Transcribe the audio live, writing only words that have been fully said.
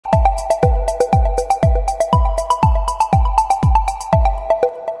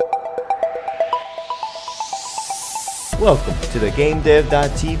Welcome to the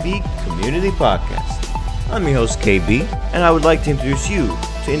GameDev.tv Community Podcast. I'm your host KB, and I would like to introduce you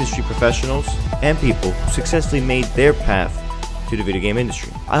to industry professionals and people who successfully made their path to the video game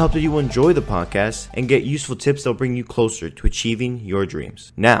industry. I hope that you will enjoy the podcast and get useful tips that will bring you closer to achieving your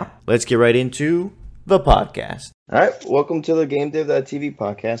dreams. Now, let's get right into the podcast. All right, welcome to the GameDev.tv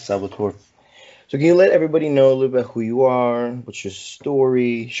podcast, Salvatore. So can you let everybody know a little bit who you are, what's your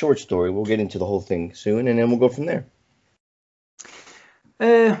story, short story. We'll get into the whole thing soon, and then we'll go from there.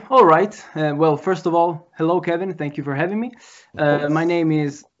 All right. Well, first of all, hello, Kevin. Thank you for having me. My name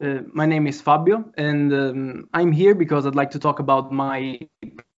is Fabio, and I'm here because I'd like to talk about my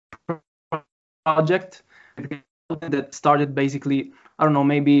project that started basically, I don't know,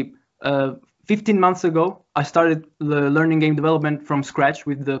 maybe 15 months ago. I started learning game development from scratch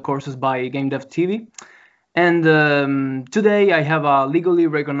with the courses by GameDev TV. And today I have a legally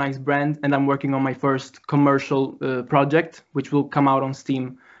recognized brand, and I'm working on my first commercial project, which will come out on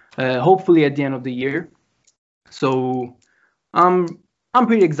Steam, hopefully at the end of the year. So I'm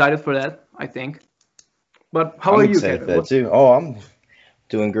pretty excited for that, I think. But how are you, Kevin? For that too. Oh, I'm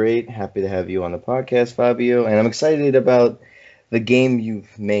doing great. Happy to have you on the podcast, Fabio. And I'm excited about the game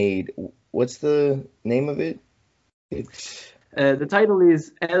you've made. What's the name of it? The title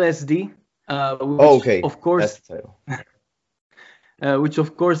is LSD. Okay. Of course, that's the title. Which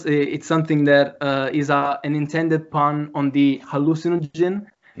of course it's something that is an intended pun on the hallucinogen,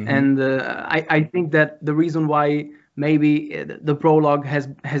 and I think that the reason why maybe the prologue has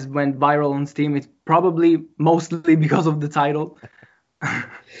went viral on Steam is probably mostly because of the title.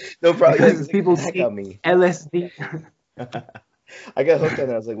 No problem. Because people see LSD. I got hooked on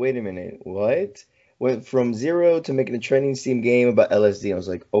that. I was like, wait a minute, what? Went from zero to making a trending Steam game about LSD. I was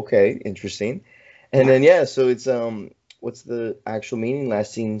like, okay, interesting. And then so it's what's the actual meaning?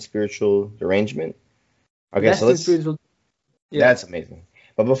 Lasting spiritual derangement. Okay, so let's. That's amazing.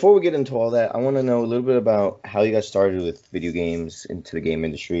 But before we get into all that, I want to know a little bit about how you got started with video games into the game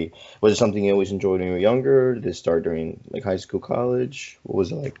industry. Was it something you always enjoyed when you were younger? Did it start during like high school, college? What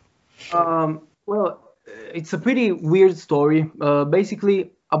was it like? Well, it's a pretty weird story.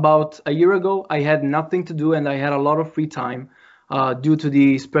 Basically, about a year ago, I had nothing to do and I had a lot of free time due to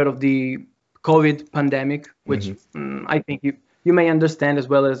the spread of the COVID pandemic, which I think you may understand as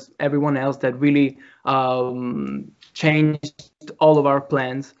well as everyone else that really changed all of our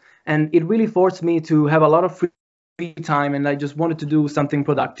plans. And it really forced me to have a lot of free time, and I just wanted to do something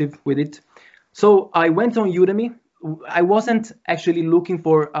productive with it. So I went on Udemy. I wasn't actually looking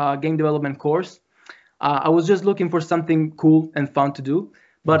for a game development course. I was just looking for something cool and fun to do.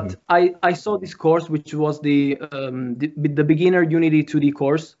 But I saw this course, which was the beginner Unity 2D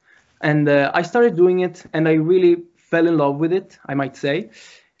course, and I started doing it, and I really fell in love with it, I might say.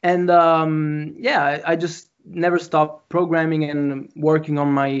 And I just never stopped programming and working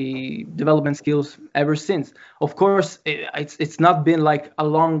on my development skills ever since. Of course, it's not been like a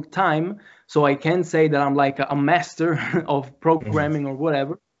long time, so I can't say that I'm like a master of programming or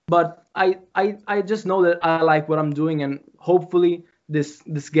whatever. But I just know that I like what I'm doing, and hopefully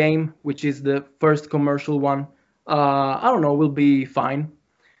this game, which is the first commercial one, I don't know, will be fine.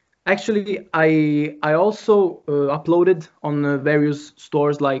 Actually, I also uploaded on various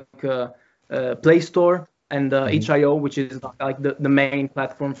stores like Play Store and itch.io, which is like the main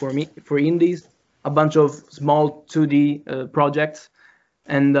platform for indies, a bunch of small 2D projects.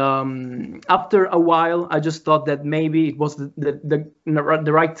 And after a while, I just thought that maybe it was the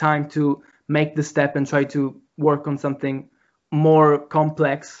right time to make the step and try to work on something more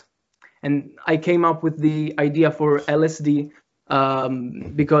complex. And I came up with the idea for LSD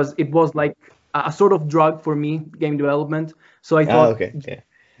because it was like a sort of drug for me, game development. So I thought,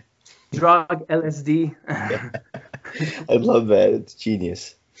 drug LSD. I love that. It's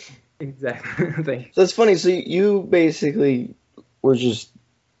genius. Exactly. Thanks. So it's funny. So you basically were just,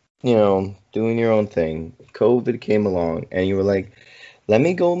 doing your own thing. COVID came along, and you were like, let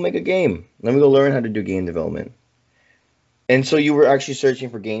me go make a game. Let me go learn how to do game development. And so you were actually searching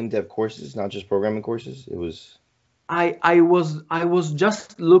for game dev courses, not just programming courses. It was. I was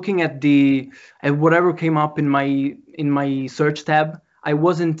just looking at whatever came up in my search tab. I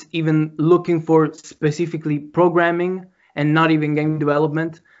wasn't even looking for specifically programming and not even game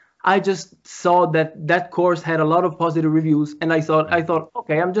development. I just saw that course had a lot of positive reviews, and I thought,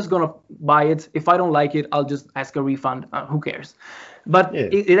 okay, I'm just gonna buy it. If I don't like it, I'll just ask a refund. Who cares? But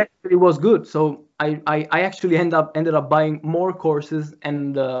it actually was good. So I actually ended up buying more courses,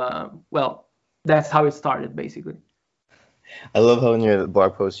 and that's how it started basically. I love how in your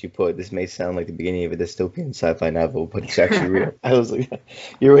blog post you put, this may sound like the beginning of a dystopian sci-fi novel, but it's actually real. I was like,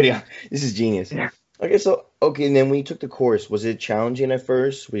 you're already, this is genius. Yeah. Okay, so Okay, and then when you took the course, was it challenging at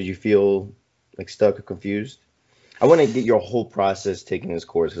first? Did you feel like stuck or confused? I want to get your whole process taking this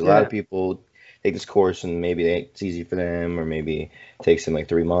course because a lot of Yeah. people take this course and maybe it's easy for them or maybe it takes them like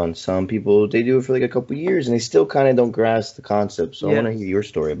 3 months. Some people they do it for like a couple years and they still kind of don't grasp the concept. So I want Yeah. to hear your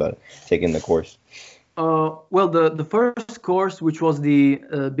story about taking the course. Well, the first course, which was the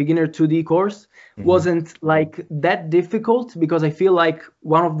beginner 2D course, Hmm. wasn't like that difficult because I feel like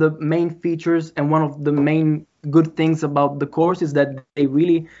one of the main features and one of the main good things about the course is that they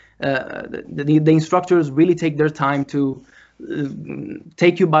really, the instructors really take their time to uh,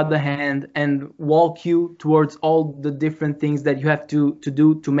 take you by the hand and walk you towards all the different things that you have to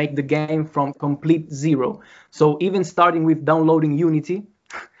do to make the game from complete zero. So even starting with downloading Unity,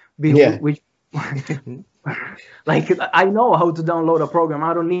 Yeah. which like I know how to download a program.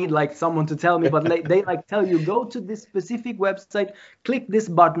 I don't need like someone to tell me, but they like tell you go to this specific website, click this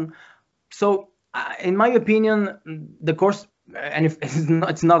button. So in my opinion, the course, and if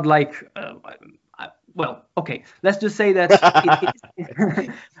it's not like well, okay, let's just say that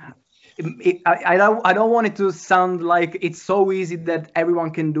I don't want it to sound like it's so easy that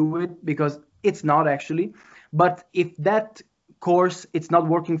everyone can do it because it's not actually. But if that course it's not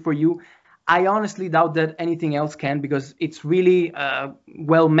working for you, I honestly doubt that anything else can because it's really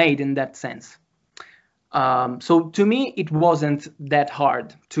well made in that sense. So to me, it wasn't that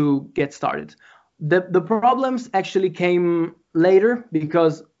hard to get started. The problems actually came later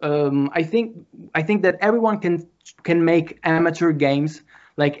because I think that everyone can make amateur games.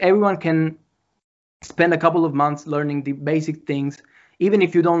 Like everyone can spend a couple of months learning the basic things, even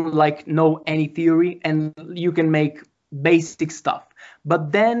if you don't like know any theory, and you can make basic stuff.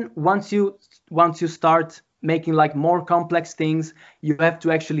 But then once you start making like more complex things, you have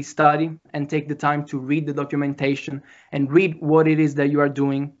to actually study and take the time to read the documentation and read what it is that you are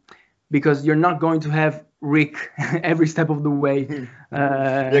doing, because you're not going to have Rick every step of the way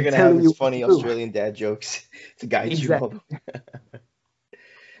They're gonna have telling his you what funny to do. Australian dad jokes to guide you all Exactly. the way.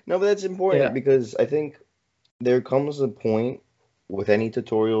 No, but that's important Yeah. because I think there comes a point with any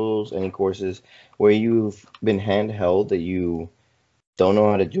tutorials, any courses, where you've been handheld that you don't know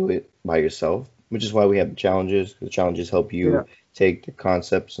how to do it by yourself, which is why we have the challenges. The challenges help Yeah. you take the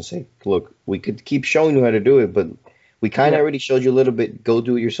concepts and say, look, we could keep showing you how to do it, but we kind of Yeah. already showed you a little bit. Go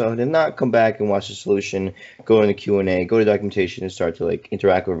do it yourself, and not come back and watch the solution. Go in the Q&A, go to documentation, and start to like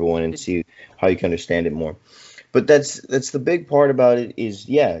interact with everyone and see how you can understand it more. But that's the big part about it is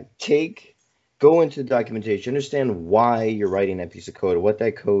yeah, go into the documentation, understand why you're writing that piece of code, what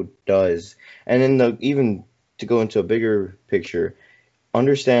that code does, and then even to go into a bigger picture,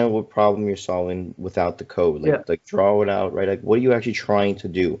 understand what problem you're solving without the code. Yeah. Like draw it out, right? Like what are you actually trying to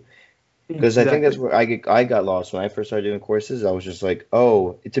do? Because I think that's Exactly. where I got lost when I first started doing courses. I was just like,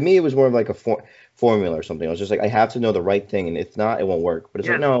 oh, to me it was more of like a formula or something. I was just like, I have to know the right thing, and if not, it won't work. But it's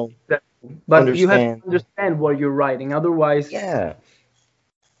like, Yeah. no, Exactly. But you have to understand. understand what you're writing. Otherwise, Yeah.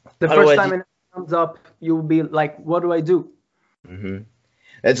 the first Otherwise, time it comes up, you'll be like, "What do I do?" hmm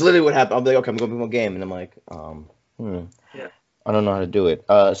that's literally what happened. I'll be like, okay, I'm going to play my game, and I'm like, hmm, Yeah. I don't know how to do it.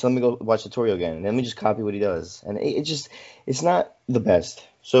 So let me go watch the tutorial again, and let me just copy what he does, and it just it's not the best.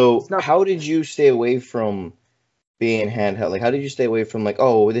 It's So not. how did you stay away from being handheld? Like, how did you stay away from like,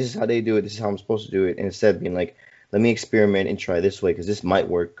 oh, this is how they do it, this is how I'm supposed to do it, and instead being like, let me experiment and try this way because this might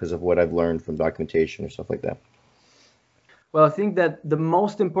work because of what I've learned from documentation or stuff like that. Well, I think that the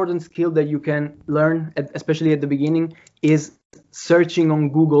most important skill that you can learn, especially at the beginning, is searching on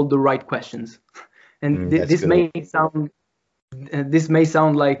Google the right questions. And That's good. this may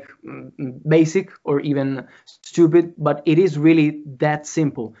sound like basic or even stupid, but it is really that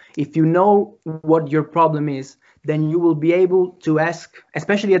simple. If you know what your problem is, then you will be able to ask,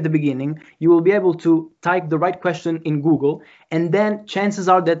 especially at the beginning, you will be able to type the right question in Google, and then chances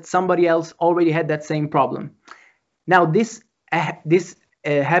are that somebody else already had that same problem. Now this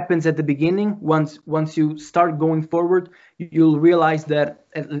happens at the beginning. Once you start going forward, you'll realize that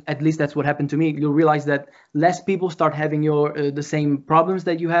at least that's what happened to me. You'll realize that less people start having your the same problems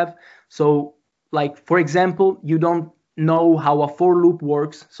that you have. So, like for example, you don't know how a for loop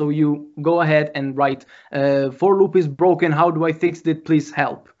works, so you go ahead and write for loop is broken. How do I fix it? Please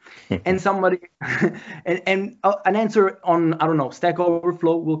help. And somebody and an answer on I don't know Stack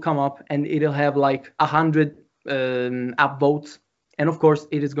Overflow will come up and it'll have like 100 app votes, and of course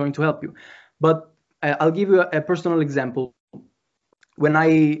it is going to help you. But I'll give you a personal example. When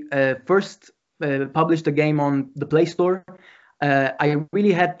I first published a game on the Play Store, I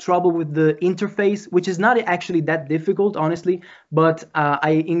really had trouble with the interface, which is not actually that difficult, honestly. But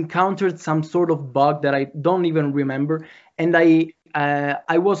I encountered some sort of bug that I don't even remember, and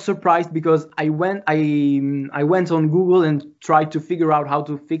I was surprised because I went on Google and tried to figure out how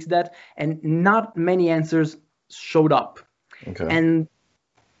to fix that, and not many answers showed up. Okay. And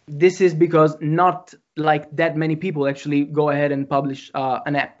this is because not like that many people actually go ahead and publish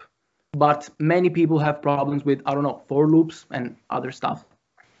an app, but many people have problems with, I don't know, for loops and other stuff,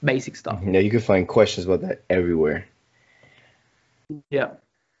 basic stuff. Yeah, you can find questions about that everywhere. Yeah.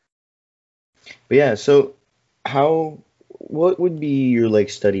 But yeah, so what would be your like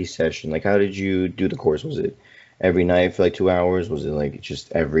study session? Like, how did you do the course? Was it every night for like 2 hours? Was it like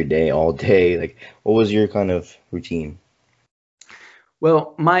just every day, all day? Like, what was your kind of routine?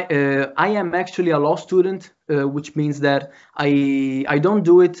 Well, I am actually a law student, which means that I don't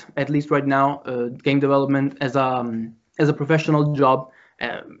do it, at least right now, game development as a professional job.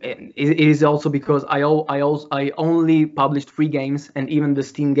 It is also because I only published free games, and even the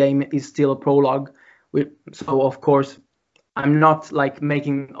Steam game is still a prologue. So of course I'm not like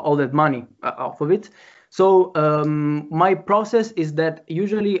making all that money off of it. So my process is that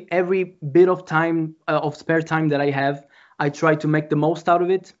usually every bit of time of spare time that I have, I try to make the most out of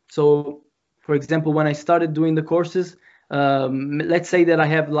it. So, for example, when I started doing the courses, let's say that I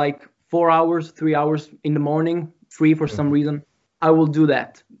have like 4 hours, 3 hours in the morning free for some reason, I will do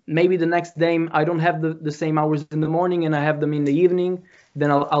that. Maybe the next day I don't have the same hours in the morning and I have them in the evening,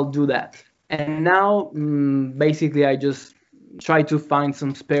 then I'll do that. And now, basically, I just try to find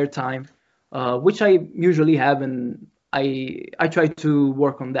some spare time, which I usually have, and I try to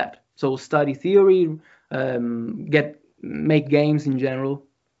work on that. So study theory, make games in general,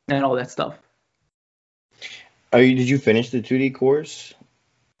 and all that stuff. Did you finish the 2D course,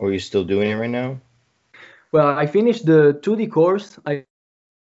 or are you still doing it right now? Well, I finished the 2D course. I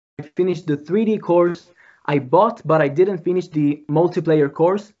finished the 3D course. I bought, but I didn't finish the multiplayer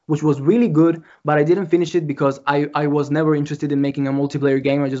course, which was really good, but I didn't finish it because I was never interested in making a multiplayer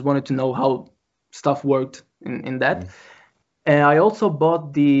game. I just wanted to know how stuff worked in that. And I also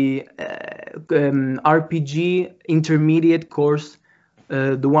bought the RPG intermediate course,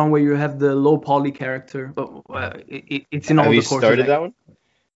 the one where you have the low poly character. It's in all the courses. Have you started that one?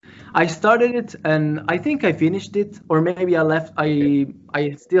 I started it and I think I finished it, or maybe I left. I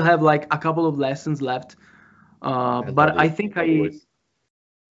still have like a couple of lessons left, but I think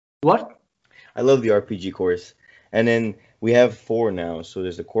What? I love the RPG course, and then we have 4 now. So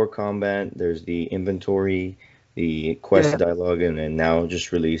there's the core combat, there's the inventory, the quest dialogue, and then now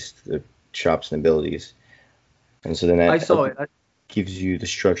just released the shops and abilities. And so then I saw it. Gives you the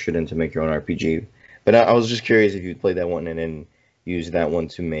structure then to make your own RPG. But I was just curious if you'd play that one and then use that one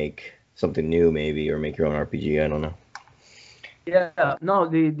to make something new maybe, or make your own RPG. I don't know. Yeah, no,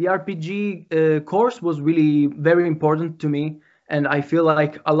 the RPG course was really very important to me, and I feel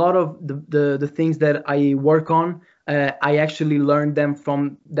like a lot of the things that I work on, I actually learned them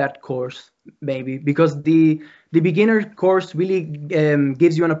from that course, maybe because the beginner course really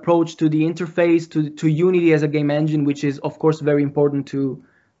gives you an approach to the interface, to Unity as a game engine, which is of course very important to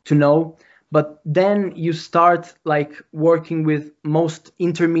know. But then you start like working with most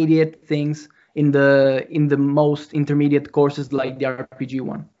intermediate things in the most intermediate courses, like the RPG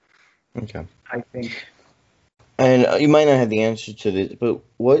one. Okay. I think. And you might not have the answer to this, but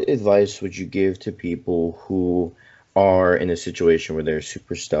what advice would you give to people who are in a situation where they're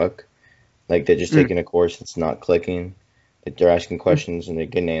super stuck? Like they're just taking a course that's not clicking, that they're asking questions and they're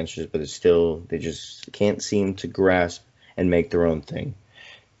getting answers, but it's still, they just can't seem to grasp and make their own thing.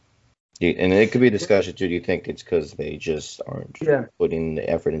 And it could be a discussion too. Do you think it's because they just aren't putting the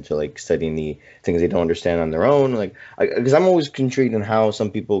effort into like studying the things they don't understand on their own? Like, because I'm always intrigued in how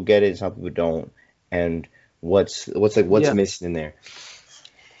some people get it and some people don't, and what's missing in there.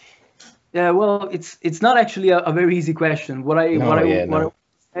 Yeah, well, it's not actually a very easy question. What I want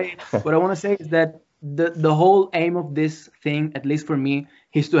to say is that the whole aim of this thing, at least for me,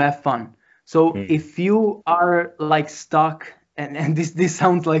 is to have fun. So if you are like stuck, and this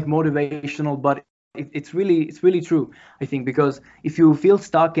sounds like motivational, but it's really true, I think, because if you feel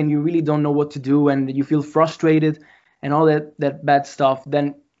stuck and you really don't know what to do and you feel frustrated and all that bad stuff,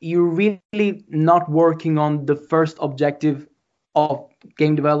 then you're really not working on the first objective of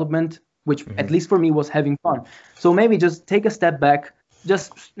game development, which at least for me was having fun. So maybe just take a step back,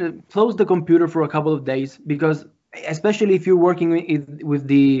 just close the computer for a couple of days, because especially if you're working with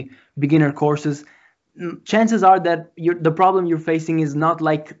the beginner courses, chances are that the problem you're facing is not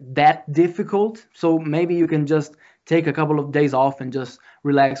like that difficult. So maybe you can just take a couple of days off and just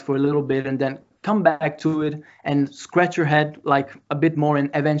relax for a little bit, and then come back to it and scratch your head like a bit more, and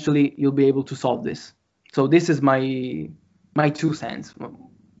eventually you'll be able to solve this. So this is my 2 cents.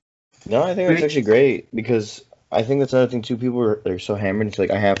 No, I think that's actually great, because I think that's another thing too. People are so hammered. It's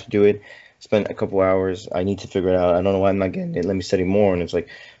like I have to do it. Spend a couple hours. I need to figure it out. I don't know why I'm not getting it. Let me study more. And it's like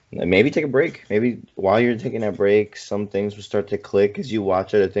maybe take a break. Maybe while you're taking that break, some things will start to click as you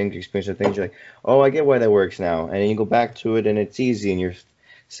watch other things, experience other things. You're like, oh, I get why that works now. And then you go back to it, and it's easy, and you're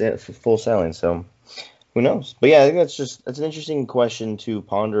full selling. So who knows? But yeah, I think that's an interesting question to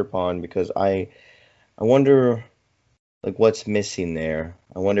ponder upon because I wonder like what's missing there.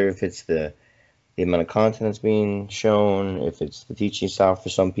 I wonder if it's the amount of content that's being shown, if it's the teaching style for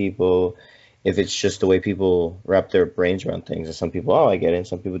some people, if it's just the way people wrap their brains around things. And some people, oh, I get it, and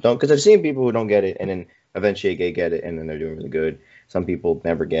some people don't. Because I've seen people who don't get it, and then eventually they get it, and then they're doing really good. Some people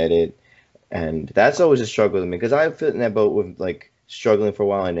never get it, and that's always a struggle with me because I fit in that boat with like struggling for a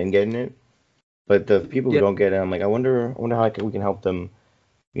while and then getting it. But the people who Yeah, don't get it, I'm like, I wonder how we can help them,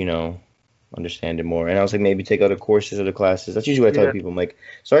 you know, understand it more. And I was like, maybe take other courses, other classes. That's usually what I tell yeah, people. I'm like,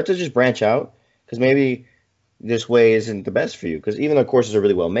 start to just branch out because maybe this way isn't the best for you. Because even though courses are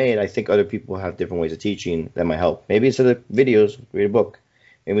really well made, I think other people have different ways of teaching that might help. Maybe instead of videos, read a book.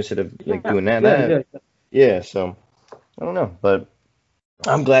 Maybe instead of like yeah, doing that, yeah, yeah. yeah. So I don't know, but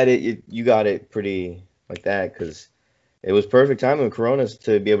I'm glad you got it pretty like that because it was perfect timing with Coronas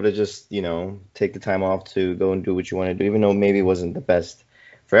to be able to just take the time off to go and do what you want to do, even though maybe it wasn't the best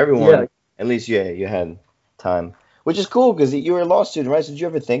for Yeah. everyone. At least yeah, you had time, which is cool because you were a law student, right? So did you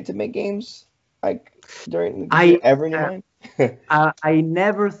ever think to make games like was it I ever in your uh, mind? I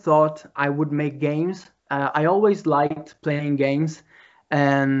never thought I would make games. I always liked playing games,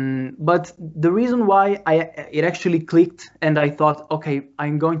 and but the reason why I it actually clicked and I thought, okay,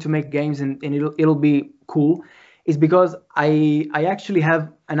 I'm going to make games and it'll be cool, is because I actually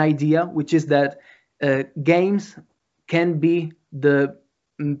have an idea, which is that games can be the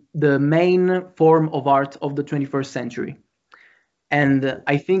main form of art of the 21st century. And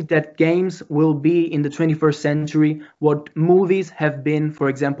I think that games will be in the 21st century what movies have been, for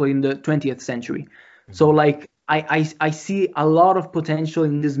example, in the 20th century. So, Mhm. like, I see a lot of potential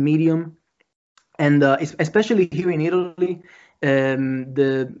in this medium, and especially here in Italy,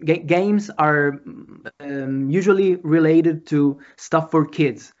 the games are usually related to stuff for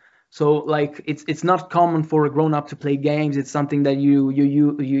kids. So like it's not common for a grown up to play games. It's something that you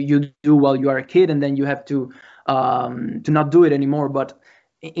do while you are a kid, and then you have to not do it anymore. But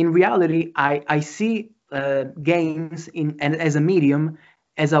in reality, I see games in and as a medium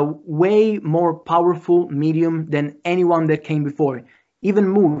as a way more powerful medium than anyone that came before. Even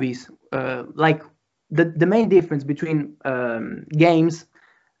movies, like the main difference between games,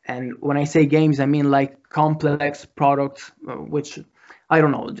 and when I say games, I mean like complex products, which I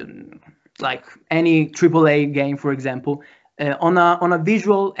don't know, like any AAA game, for example, on a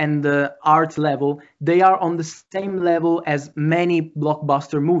visual and art level, they are on the same level as many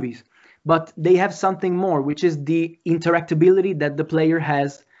blockbuster movies, but they have something more, which is the interactability that the player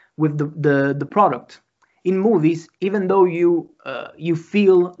has with the product. In movies, even though you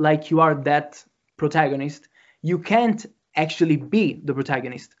feel like you are that protagonist, you can't actually be the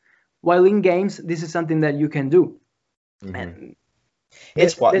protagonist. While in games, this is something that you can do. Mhm. And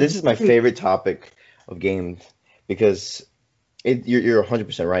This is my really, favorite topic of games because you're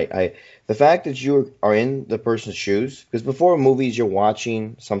 100% right. The fact that you are in the person's shoes, because before movies you're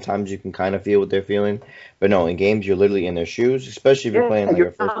watching, sometimes you can kind of feel what they're feeling, but no, in games you're literally in their shoes, especially if you're yeah, playing like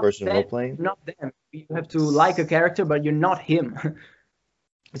a you're first person role playing. not them. You have to like a character, but you're not him.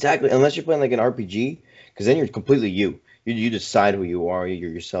 Exactly, unless you're playing like an RPG, because then you're completely you. You decide who you are.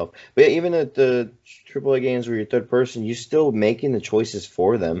 You're yourself. But yeah, even at the AAA games where you're third person, you're still making the choices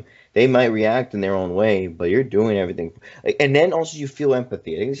for them. They might react in their own way, but you're doing everything. And then also you feel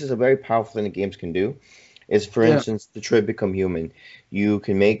empathy. I think this is a very powerful thing that games can do. Is for Yeah, instance, Detroit Become Human. You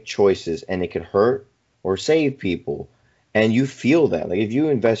can make choices, and it could hurt or save people, and you feel that. Like if you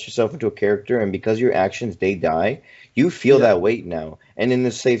invest yourself into a character, and because of your actions they die, you feel yeah, that weight now, and in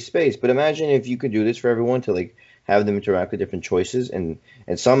a safe space. But imagine if you could do this for everyone to like have them interact with different choices, and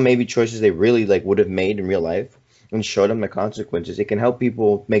some maybe choices they really like would have made in real life, and show them the consequences. It can help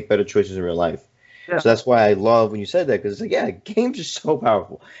people make better choices in real life. yeah, So that's why I love when you said that because it's like, yeah, games are so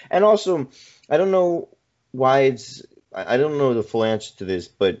powerful. And also, I don't know why I don't know the full answer to this,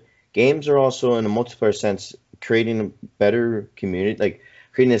 but games are also in a multiplayer sense creating a better community, like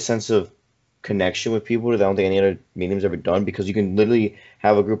creating a sense of connection with people that I don't think any other medium's ever done because you can literally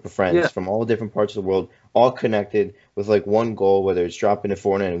have a group of friends yeah, from all different parts of the world, all connected with like one goal, whether it's dropping a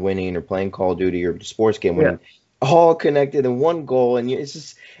Fortnite and winning or playing Call of Duty or the sports game yeah, winning, all connected in one goal. It's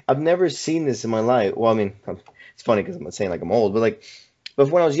just, I've never seen this in my life. Well, I mean, it's funny because I'm not saying like I'm old, but like, But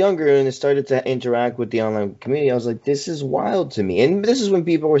when I was younger and it started to interact with the online community, I was like, this is wild to me. And this is when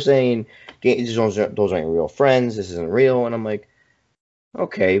people were saying, those aren't real friends, this isn't real. And I'm like,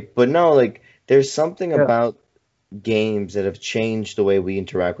 okay. But no, like, there's something Yeah. about games that have changed the way we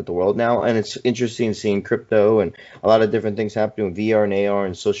interact with the world now. And it's interesting seeing crypto and a lot of different things happening with VR and AR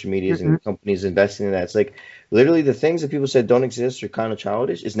and social medias Hmm. and companies investing in that. It's like literally the things that people said don't exist or kind of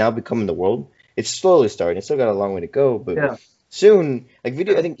childish is now becoming the world. It's slowly starting. It's still got a long way to go, but Yeah. soon, like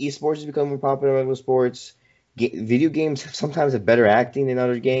video, I Yeah. think esports is becoming more popular than regular sports. Video games sometimes have better acting than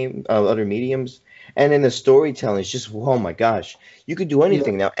other mediums, and in the storytelling, it's just oh my gosh, you could do Yeah.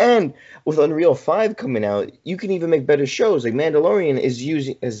 anything now. And with Unreal 5 coming out, you can even make better shows. Like Mandalorian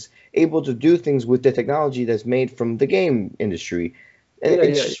is able to do things with the technology that's made from the game industry, and Yeah.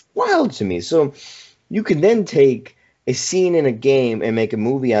 it's Yeah. just wild to me. So you can then take a scene in a game and make a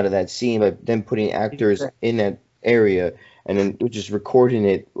movie out of that scene by then putting actors Exactly. in that area and then just recording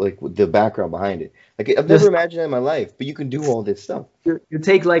it like with the background behind it. Like I've never Just imagined that in my life, but you can do all this stuff. you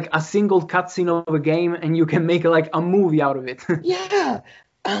take like a single cutscene of a game and you can make like a movie out of it. Yeah.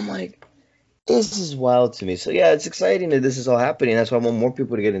 I'm like, this is wild to me. So yeah, it's exciting that this is all happening. That's why I want more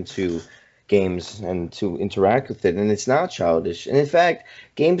people to get into games and to interact with it. And it's not childish. And in fact,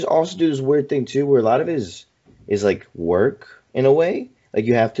 games also do this weird thing too, where a lot of it is like work in a way. Like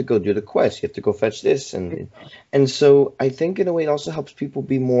you have to go do the quest, you have to go fetch this, and so I think in a way it also helps people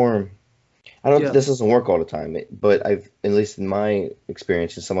be more. I don't. Yeah. This doesn't work all the time, but I've at least in my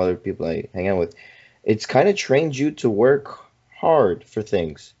experience and some other people I hang out with, it's kind of trained you to work hard for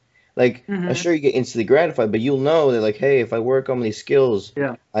things. Like, I'm Hmm. sure you get instantly gratified, but you'll know that, like, hey, if I work on these skills,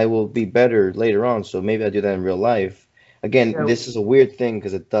 Yeah. I will be better later on. So maybe I do that in real life. Again, Yeah. this is a weird thing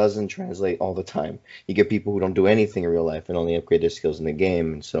because it doesn't translate all the time. You get people who don't do anything in real life and only upgrade their skills in the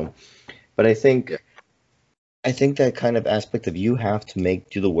game. And so, but Yeah. I think that kind of aspect of you have to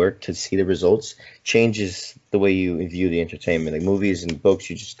do the work to see the results changes the way you view the entertainment. Like movies and books,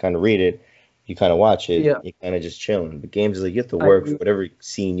 you just kind of read it, you kind of watch it, Yeah. you kind of just chilling. But games is like you have to I work for agree. whatever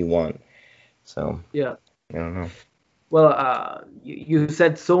scene you want. So Yeah. I don't know. Well, you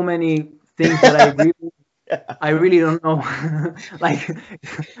said so many things that I agree with. I really don't know. Like,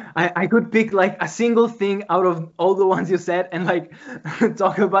 I could pick like a single thing out of all the ones you said and like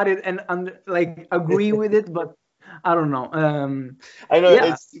talk about it and like agree with it, but I don't know. I know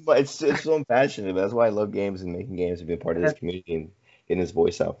Yeah, it's so passionate. That's why I love games and making games and being part of this community and getting this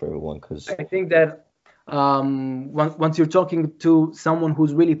voice out for everyone. Because I think that once you're talking to someone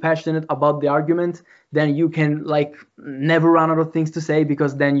who's really passionate about the argument, then you can like never run out of things to say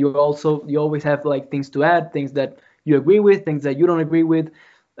because then you always have like things to add, things that you agree with, things that you don't agree with.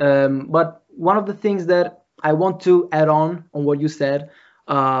 But one of the things that I want to add on what you said,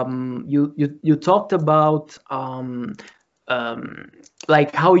 you talked about um,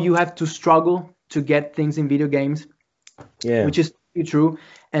 like how you have to struggle to get things in video games, yeah, which is totally true.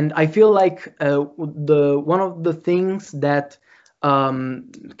 And I feel like the one of the things that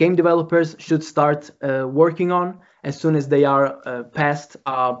game developers should start working on as soon as they are past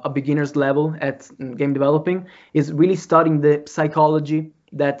a beginner's level at game developing is really studying the psychology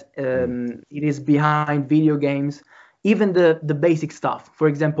that mm, it is behind video games, even the basic stuff. For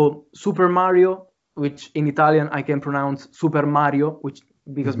example, Super Mario, which in Italian I can pronounce Super Mario, which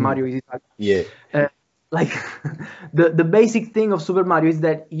because hmm, Mario is Italian. yeah, Uh, like the basic thing of Super Mario is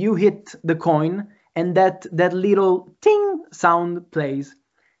that you hit the coin and that little ting sound plays,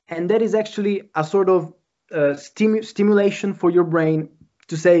 and that is actually a sort of stimulation for your brain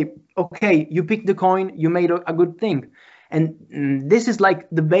to say, okay, you picked the coin, you made a good thing, and this is like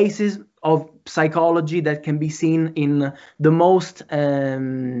the basis of psychology that can be seen in the most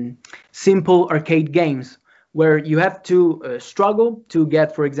simple arcade games where you have to struggle to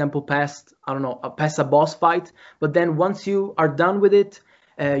get, for example, past I don't know, past a boss fight. But then once you are done with it,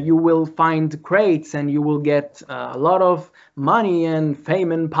 you will find crates and you will get a lot of money and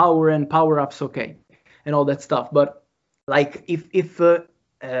fame and power ups, okay, and all that stuff. But like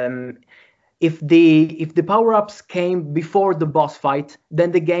um, if the power ups came before the boss fight,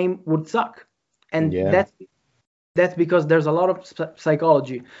 then the game would suck, and yeah. that's because there's a lot of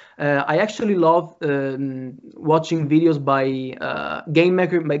psychology. I actually love watching videos by Game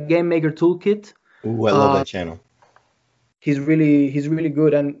Maker Toolkit. Ooh, I love Uh, that channel. he's really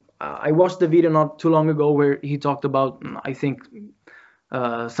good, and I watched the video not too long ago where he talked about I think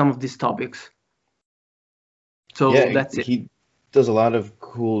some of these topics. Yeah, So that's it. he does a lot of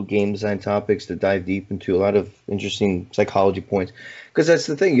cool game design topics that dive deep into a lot of interesting psychology points. Because that's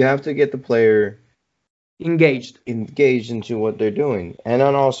the thing, you have to get the player Engaged. engaged into what they're doing. And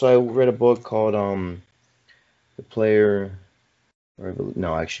then also I read a book called The Player.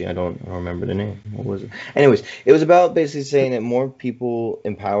 No, actually, I don't remember the name. What was it? Anyways, it was about basically saying that more people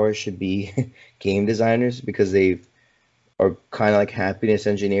in power should be game designers because they are kind of like happiness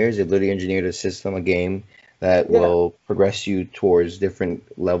engineers. They've literally engineered a system, a game that Yeah, will progress you towards different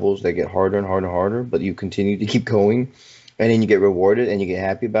levels that get harder and harder and harder, but you continue to keep going, and then you get rewarded and you get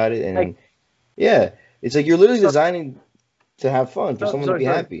happy about it, and like then yeah, it's like you're literally sorry, designing to have fun for someone to be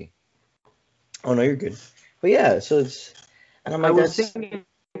sorry. happy. Oh no, you're good. But yeah, so it's and I'm I like was that's thinking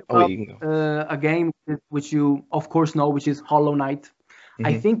oh wait, about you can go. a game which you of course know, which is Hollow Knight.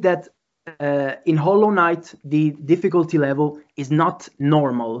 I Hmm. think that in Hollow Knight the difficulty level is not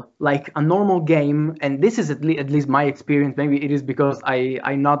normal, like a normal game, and this is at least my experience. Maybe it is because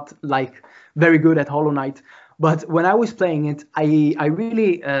I'm not like very good at Hollow Knight, but when I was playing it, I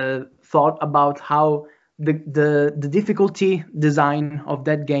really thought about how the difficulty design of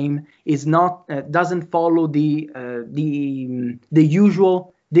that game is not doesn't follow the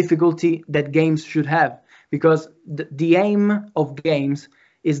usual difficulty that games should have, because the aim of games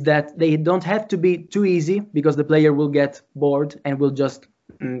is that they don't have to be too easy because the player will get bored and will just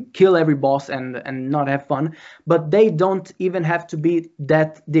kill every boss and not have fun, but they don't even have to be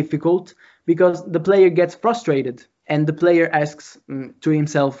that difficult because the player gets frustrated and the player asks to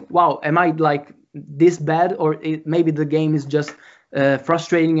himself, wow, am I like this bad, or maybe the game is just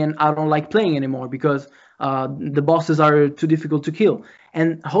frustrating and I don't like playing anymore because the bosses are too difficult to kill.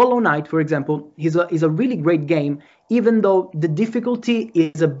 And Hollow Knight, for example, is a really great game, even though the difficulty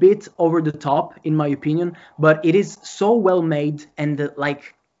is a bit over the top, in my opinion, but it is so well made and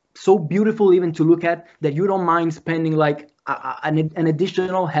like so beautiful even to look at that you don't mind spending like an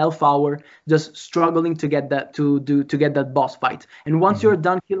additional half hour just struggling to get that to get that boss fight. And once Hmm. you're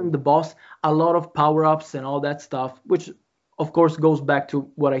done killing the boss, a lot of power ups and all that stuff, which of course goes back to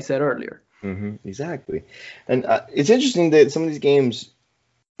what I said earlier. Hmm. Exactly. And it's interesting that some of these games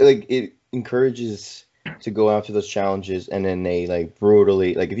like it encourages to go after those challenges, and then they like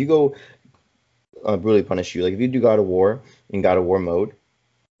brutally like if you go brutally punish you. Like if you do God of War in God of War mode,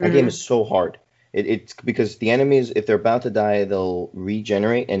 that game is Hmm. so hard. It's because the enemies, if they're about to die, they'll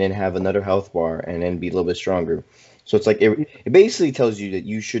regenerate and then have another health bar and then be a little bit stronger. So it's like it basically tells you that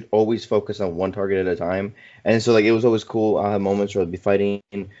you should always focus on one target at a time. And so like it was always cool. I'll have moments where I'll be fighting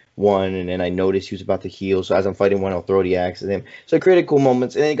one and then I notice he was about to heal. So as I'm fighting one, I'll throw the axe at him. So it created cool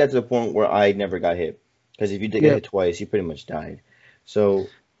moments. And then it got to the point where I never got hit. Because if you did get Yeah. hit twice, you pretty much died. So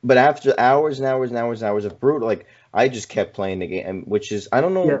but after hours and hours and hours and hours of brutal, like I just kept playing the game, which is I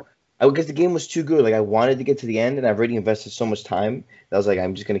don't Yeah. know. I guess the game was too good. Like I wanted to get to the end, and I've already invested so much time that I was like,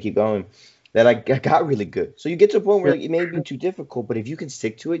 I'm just gonna keep going. That I got really good. So you get to a point where Yeah. like, it may be too difficult, but if you can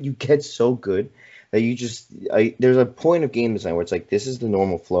stick to it, you get so good that you just. There's a point of game design where it's like this is the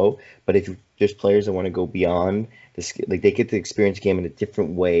normal flow, but if there's players that want to go beyond this, like they get to experience the game in a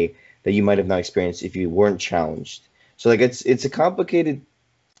different way that you might have not experienced if you weren't challenged. So like it's a complicated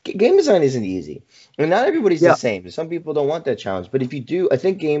game design isn't easy. And not everybody's the Yeah. same. Some people don't want that challenge. But if you do, I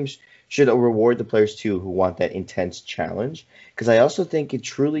think games should reward the players too who want that intense challenge. Because I also think it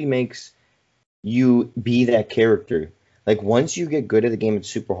truly makes you be that character. Like once you get good at the game in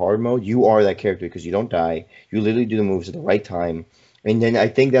super hard mode, you are that character because you don't die. You literally do the moves at the right time. And then I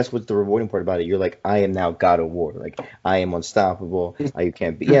think that's what's the rewarding part about it. You're like, I am now God of War. Like I am unstoppable. I you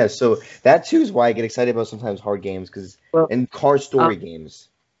can't be. Yeah. So that too is why I get excited about sometimes hard games because Well, and hard uh, story games.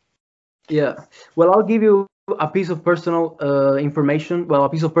 yeah. Well, I'll give you a piece of personal information. Well, a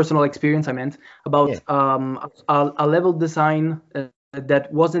piece of personal experience, I meant, Yeah. about a level design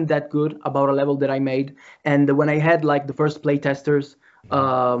that wasn't that good, about a level that I made. And when I had like the first play testers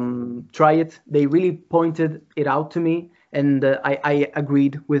try it, they really pointed it out to me, and I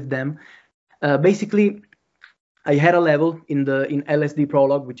agreed with them. Basically, I had a level in LSD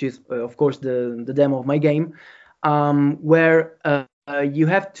Prologue, which is of course the demo of my game, where you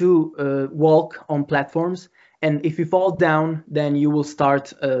have to walk on platforms, and if you fall down, then you will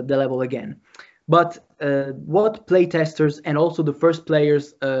start the level again. But what playtesters and also the first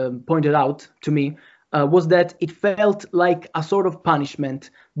players pointed out to me was that it felt like a sort of punishment,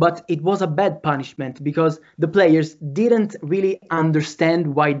 but it was a bad punishment because the players didn't really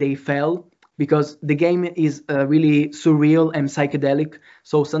understand why they fell, because the game is really surreal and psychedelic.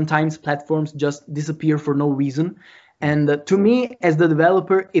 So sometimes platforms just disappear for no reason. Mhm. And to me, as the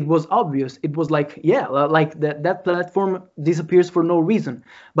developer, it was obvious. It was like, yeah, like that platform disappears for no reason.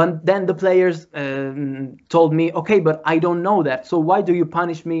 But then the players told me, okay, but I don't know that. So why do you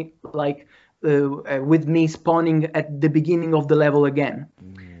punish me like with me spawning at the beginning of the level again?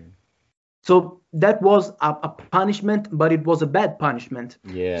 Mm. So that was a punishment, but it was a bad punishment.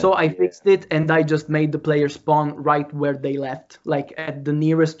 Yeah. So I fixed it, and I just made the player spawn right where they left, like at the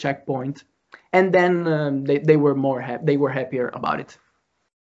nearest checkpoint. And then they were they were happier about it.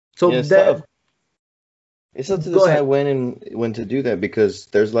 So Yeah, it's that tough. It's tough to go decide ahead. when to do that because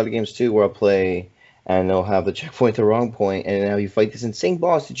there's a lot of games too where I'll play and they'll have the checkpoint the wrong point and now you fight this insane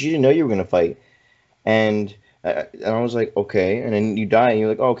boss that you didn't know you were gonna fight and I was like okay and then you die and you're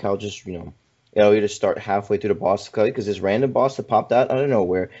like oh, okay I'll just you just start halfway through the boss fight because this random boss that popped out of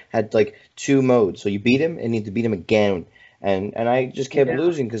nowhere had like two modes so you beat him and need to beat him again and I just kept Yeah,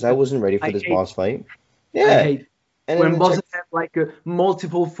 losing because I wasn't ready for I this hate boss fight. I Yeah, hate and then when the check. bosses have like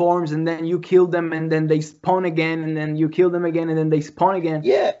multiple forms, and then you kill them, and then they spawn again, and then you kill them again, and then they spawn again,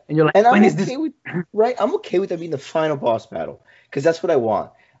 Yeah, and you're like, and when I'm is this? okay with right. I'm okay with that being the final boss battle because that's what I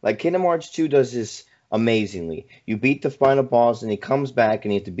want. Like Kingdom Hearts 2 does this amazingly. You beat the final boss, and he comes back,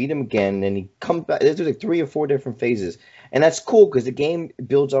 and you have to beat him again, and then he comes back. There's like 3 or 4 different phases, and that's cool because the game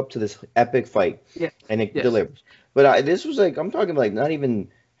builds up to this epic fight, Yes, and it yes, delivers. But this was like I'm talking like not even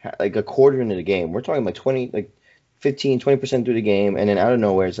like a quarter into the game. We're talking like 15, 20% through the game, and then out of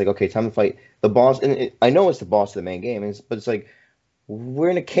nowhere, it's like okay, time to fight the boss. And I know it's the boss of the main game, but it's like we're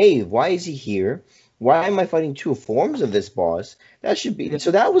in a cave. Why is he here? Why am I fighting two forms of this boss? That should be yeah,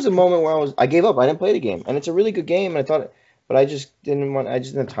 so. That was a moment where I gave up. I didn't play the game, and it's a really good game. And I thought, but I just didn't want. I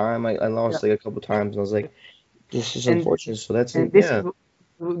just didn't have time. I yeah. lost like a couple times, and I was like, this is And unfortunate. So that's and yeah.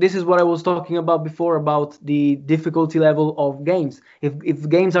 this is what I was talking about before about the difficulty level of games. If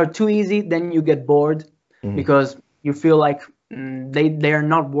games are too easy, then you get bored Mhm. because you feel like they are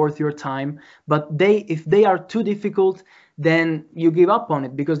not worth your time. But if they are too difficult, then you give up on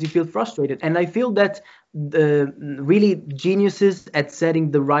it because you feel frustrated. And I feel that the really geniuses at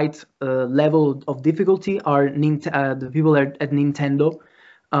setting the right level of difficulty are the people at Nintendo.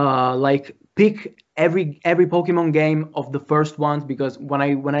 Like pick every Pokemon game of the first ones, because when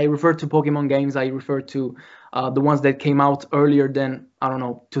I refer to Pokemon games, I refer to the ones that came out earlier than, I don't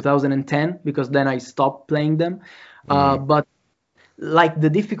know, 2010, because then I stopped playing them. Mhm. But like the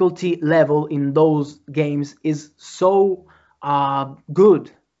difficulty level in those games is so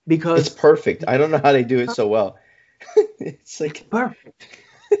good It's because perfect. I don't know how they do it so well. It's it's like perfect.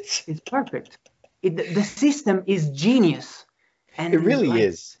 it's, It's perfect. The system is genius, it and really like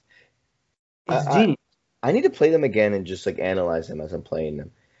is. I, it's I genius. I need to play them again and just like analyze them as I'm playing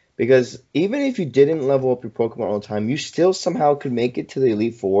them. Because even if you didn't level up your Pokemon all the time, you still somehow could make it to the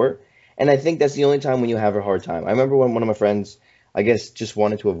Elite Four. And I think that's the only time when you have a hard time. I remember when one of my friends, I guess, just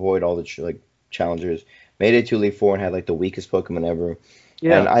wanted to avoid all the challengers, made it to Elite Four and had like the weakest Pokemon ever.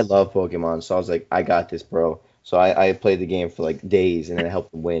 And Yeah. I love Pokemon, so I was like, I got this, bro. So I played the game for like days and then I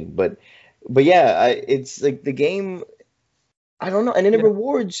helped them win. But yeah, it's like the game. I don't know. And then the Yeah.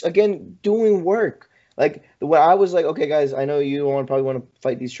 rewards, again, doing work. Like when I was like, okay, guys, I know you probably want to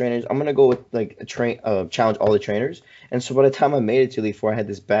fight these trainers. I'm gonna go with like a challenge all the trainers. And so by the time I made it to Elite Four, I had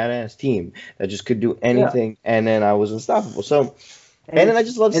this badass team that just could do Yeah. anything, and then I was unstoppable. So, and then And I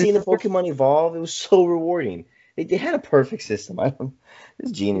just love and seeing the Pokemon evolve. It was so rewarding. They had a perfect system. I don't.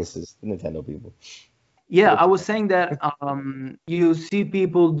 It's geniuses, the Nintendo people. yeah, What I you was think? saying that you see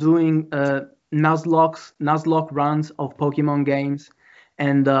people doing Nuzlocke runs of Pokemon games,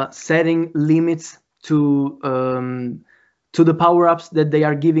 and setting limits to the power ups that they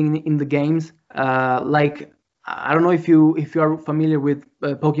are giving in the games. Like, I don't know if you are familiar with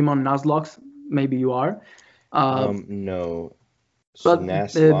Pokemon Nuzlocke. Maybe you are. Uh, No. So but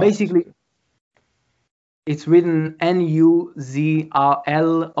Nuzlocke. basically, it's written Nuzlocke.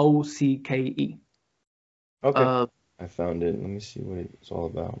 Okay, Uh, I found it. Let me see what it's all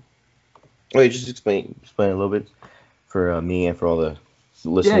about. Wait, just explain a little bit for me and for all the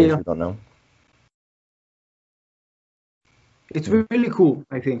yeah, listeners yeah, who don't know. it's Hmm. really cool,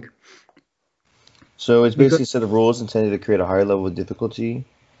 I think, So it's because basically a set of rules intended to create a higher level of difficulty.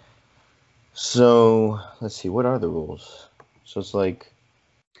 So let's see, what are the rules? So it's like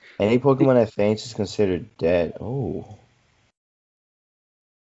any the, Pokemon that faints is considered dead. Oh,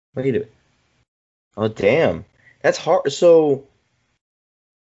 wait a Oh, damn. That's hard. So,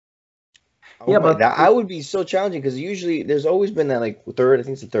 oh yeah, my, but that I would be so challenging because usually there's always been that like third, I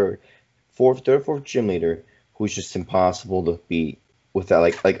think it's the fourth gym leader who's just impossible to beat with that.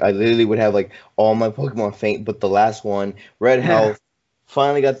 Like I literally would have like all my Pokemon faint, but the last one, red yeah, health,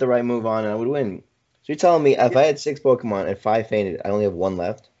 finally got the right move on and I would win. So you're telling me if I had 6 Pokemon and 5 fainted, I only have one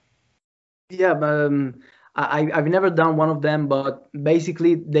left? yeah, I've never done one of them, but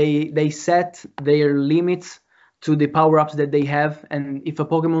basically they set their limits to the power ups that they have, and if a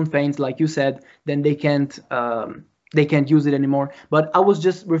Pokemon faints, like you said, then they can't. they can't use it anymore. But I was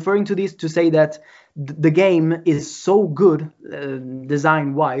just referring to this to say that the game is so good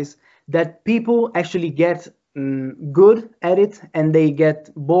design wise that people actually get good at it, and they get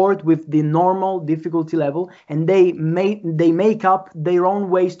bored with the normal difficulty level, and they make up their own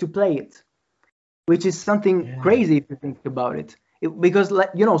ways to play it, which is something crazy if you think about it. Because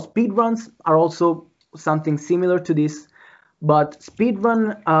like, you know, speedruns are also something similar to this, but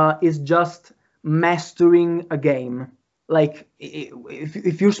speedrun is just mastering a game. Like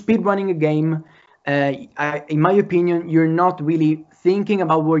if you're speedrunning a game, in my opinion, you're not really thinking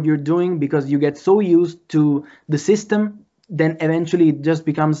about what you're doing because you get so used to the system, then eventually it just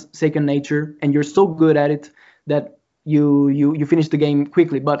becomes second nature, and you're so good at it that you finish the game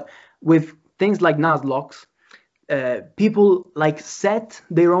quickly. But with things like Nuzlocke, people like set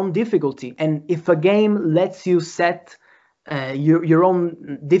their own difficulty, and if a game lets you set your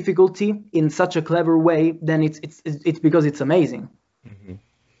own difficulty in such a clever way, then it's because it's amazing.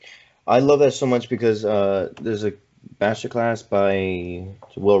 I love that so much because there's a masterclass by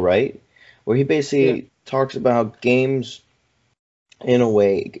Will Wright where he basically talks about how games, in a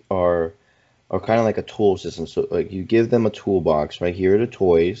way, are kind of like a tool system. So like you give them a toolbox, right? Here are the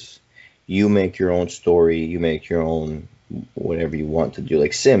toys. You make your own story. You make your own whatever you want to do,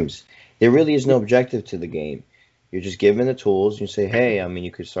 like Sims. There really is no objective to the game. You're just given the tools. You say, hey, I mean,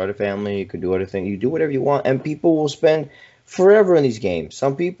 you could start a family. You could do other things. You do whatever you want, and people will spend forever in these games.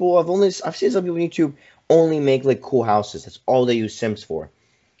 Some people I've seen some people on YouTube only make like cool houses. That's all they use Sims for.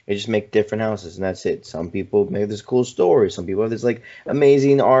 They just make different houses and that's it. Some people make this cool story. Some people have this like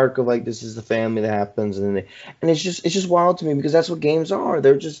amazing arc of like this is the family that happens, and it's just wild to me because that's what games are.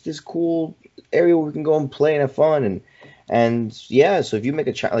 They're just this cool area where we can go and play and have fun and yeah. So if you make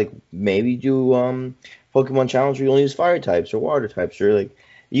a like maybe do Pokemon challenge where you only use fire types or water types, or like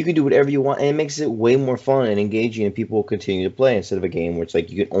you can do whatever you want, and it makes it way more fun and engaging, and people will continue to play instead of a game where it's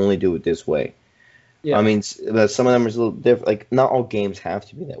like you can only do it this way. Yeah. I mean, but some of them are a little different. Like, not all games have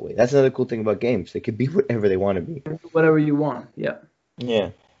to be that way. That's another cool thing about games. They could be whatever they want to be. Whatever you want. Yeah. Yeah.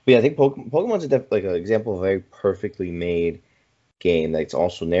 But yeah, I think Pokemon's like an example of a very perfectly made game. That's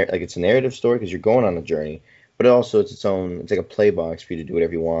also like it's a narrative story because you're going on a journey, but also it's like a play box for you to do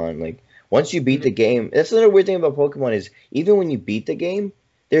whatever you want. Like once you beat the game, that's another weird thing about Pokemon is even when you beat the game,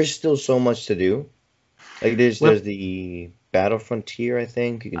 there's still so much to do. Like there's the Battle Frontier, I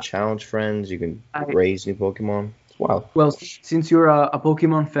think. You can challenge friends. You can raise new Pokemon. It's wild. Well, since you're a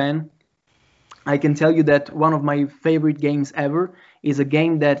Pokemon fan, I can tell you that one of my favorite games ever is a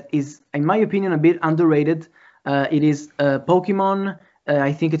game that is, in my opinion, a bit underrated. It is Pokemon.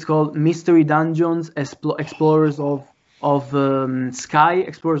 I think it's called Mystery Dungeons, Explorers of Sky,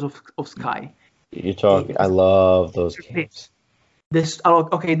 Explorers of Sky. You're talking. I love those games. The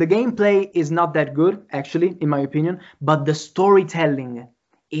gameplay is not that good, actually, in my opinion, but the storytelling,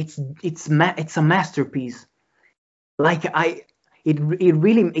 it's a masterpiece. Like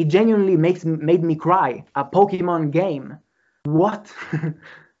it genuinely made me cry. A Pokemon game. What?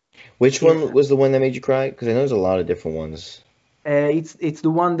 Which one was the one that made you cry? Because I know there's a lot of different ones. It's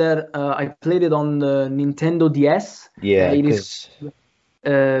the one that I played it on the Nintendo DS. Yeah, it is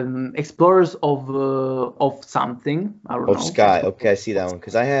Explorers of something. I don't know. Of Sky. Okay, I see that one.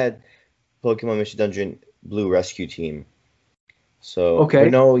 Because I had Pokemon Mystery Dungeon Blue Rescue Team. So okay.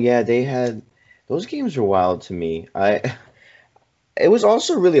 But no, yeah, they had those games were wild to me. It was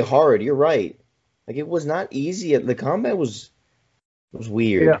also really hard. You're right. Like it was not easy. The combat was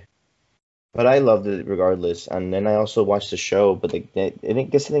weird. Yeah. But I loved it regardless. And then I also watched the show, but it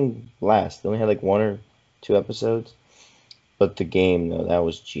didn't last. They only had like 1 or 2 episodes. But the game, though, that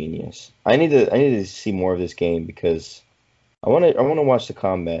was genius. I need to see more of this game because I want to watch the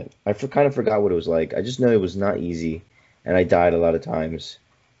combat. I kind of forgot what it was like. I just know it was not easy, and I died a lot of times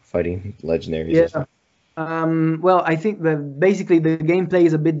fighting legendaries. Yeah. Well, I think that basically the gameplay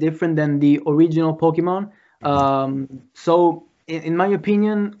is a bit different than the original Pokemon. So in my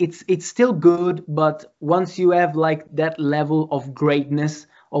opinion, it's still good, but once you have like that level of greatness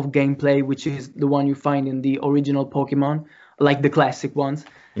of gameplay, which is the one you find in the original Pokemon, like the classic ones,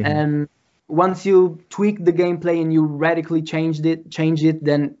 and once you tweak the gameplay and you radically change it,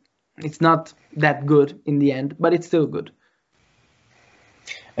 then it's not that good in the end, but it's still good.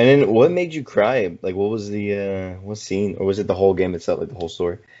 And then what made you cry? Like what was the what scene, or was it the whole game itself, like the whole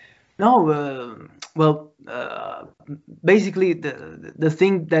story? No, basically the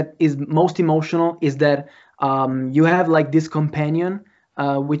thing that is most emotional is that you have like this companion,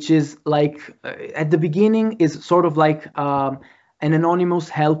 which is like at the beginning is sort of like an anonymous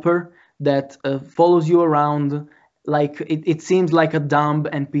helper that follows you around, like it seems like a dumb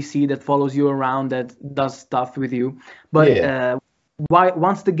NPC that follows you around that does stuff with you. But Yeah.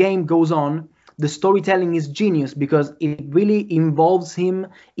 once the game goes on, the storytelling is genius because it really involves him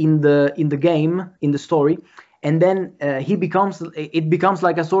in the game, in the story, and then it becomes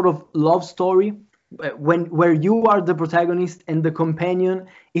like a sort of love story when where you are the protagonist and the companion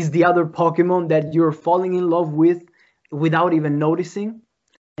is the other Pokemon that you're falling in love with without even noticing.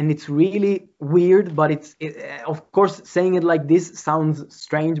 And it's really weird, but of course, saying it like this sounds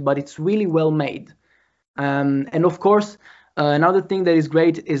strange, but it's really well made. And of course, another thing that is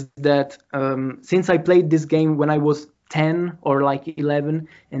great is that since I played this game when I was 10 or like 11,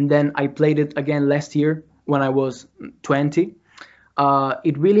 and then I played it again last year when I was 20,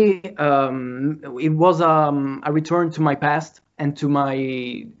 it really it was a return to my past and to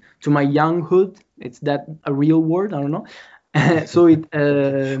my younghood. It's that a real word? I don't know. So it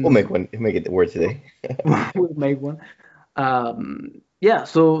We'll make one. Make it the word today. we'll make one. Yeah,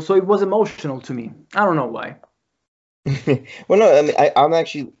 so it was emotional to me. I don't know why. Well, no, I mean, I'm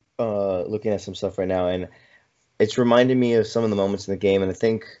actually looking at some stuff right now, and it's reminding me of some of the moments in the game, and I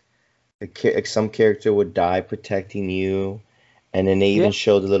think like some character would die protecting you, and then they even Yeah,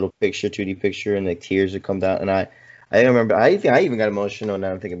 showed the little picture, 2D picture, and the tears would come down, and I remember, I think I even got emotional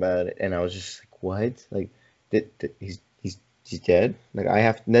now I'm thinking about it, and I was just like, what? Like, he's dead? Like,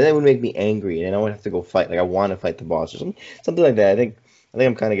 then that would make me angry, and I would have to go fight, like, I want to fight the boss or something like that. I think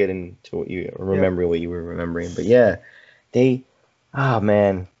I'm kind of getting to yeah. remembering what you were remembering, but yeah. They,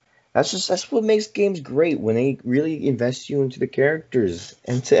 man, that's what makes games great when they really invest you into the characters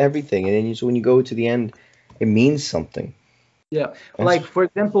and to everything, and then so when you go to the end, it means something. Yeah, That's like for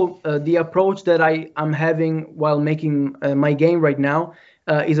example, the approach that I'm having while making my game right now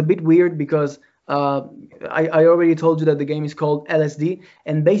is a bit weird because uh, I already told you that the game is called LSD,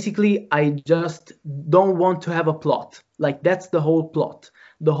 and basically I just don't want to have a plot. Like that's the whole plot.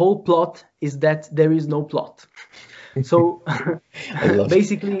 The whole plot is that there is no plot. So I love it.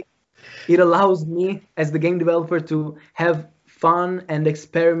 basically, it allows me as the game developer to have fun and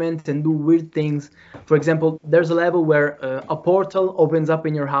experiment and do weird things. For example, there's a level where a portal opens up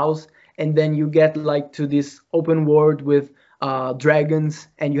in your house, and then you get like to this open world with dragons,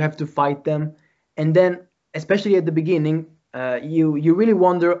 and you have to fight them. And then, especially at the beginning, you really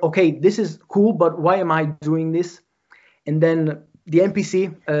wonder, okay, this is cool, but why am I doing this? And then the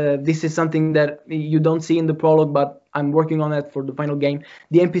NPC, this is something that you don't see in the prologue, but I'm working on it for the final game.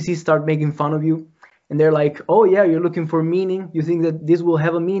 The NPCs start making fun of you, and they're like, "Oh yeah, you're looking for meaning. You think that this will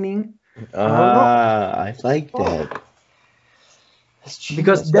have a meaning?" I don't know, I like that. That's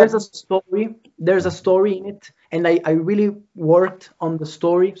because genius. That there's a story in it, and I really worked on the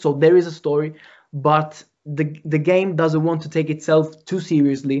story, so there is a story, but the game doesn't want to take itself too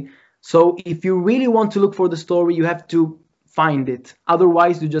seriously. So if you really want to look for the story, you have to find it.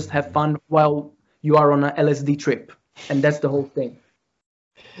 Otherwise, you just have fun while you are on a LSD trip, and that's the whole thing.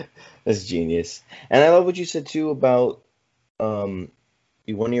 that's genius. And I love what you said too about um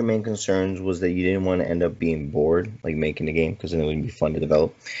one of your main concerns was that you didn't want to end up being bored, like making the game, because then it wouldn't be fun to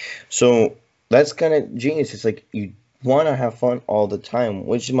develop. So that's kind of genius. It's like you want to have fun all the time,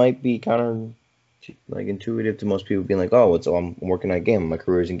 which might be kind of like intuitive to most people, being like, "Oh, I'm working on a game. My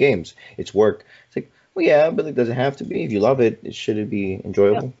career is in games. It's work." It's like, well, yeah, but it doesn't have to be. If you love it, should it be Yeah.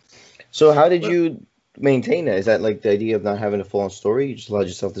 enjoyable? So how did Well, you maintain that? Is that like the idea of not having a full-on story? You just allowed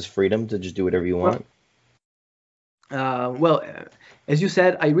yourself this freedom to just do whatever you well, want? well, as you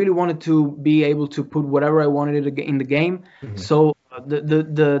said, I really wanted to be able to put whatever I wanted in the game. Hmm. So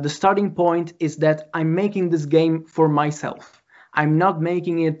the starting point is that I'm making this game for myself. I'm not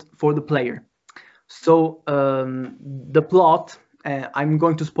making it for the player. So the plot, I'm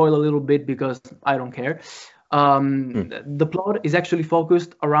going to spoil a little bit because I don't care. Hmm. The plot is actually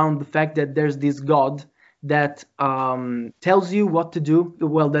focused around the fact that there's this god that tells you what to do,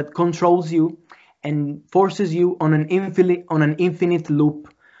 well, that controls you and forces you on an infinite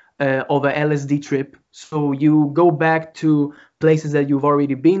loop of a LSD trip. So you go back to places that you've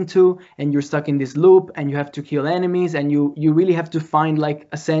already been to, and you're stuck in this loop, and you have to kill enemies, and you really have to find like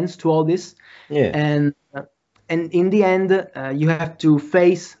a sense to all this. Yeah. And in the end, you have to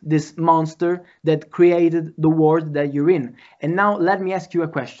face this monster that created the world that you're in. And now let me ask you a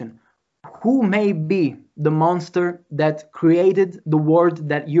question: who may be the monster that created the world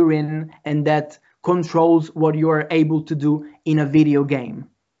that you're in and that controls what you are able to do in a video game?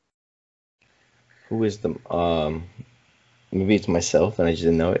 Who is the maybe it's myself and I just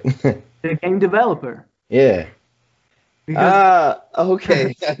didn't know it. The game developer. Yeah. Because Ah,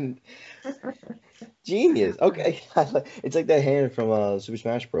 okay. Genius. Okay. It's like that hand from Super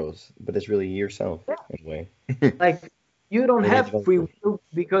Smash Bros, but it's really yourself in a way. Like you don't You're the have free developer. will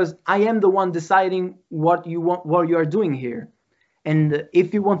because I am the one deciding what you want, what you are doing here. And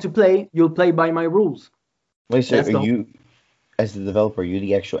if you want to play, you'll play by my rules. Wait, so That's are the you, as the developer, are you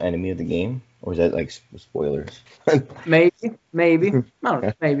the actual enemy of the game, or is that like spoilers? maybe, maybe, I don't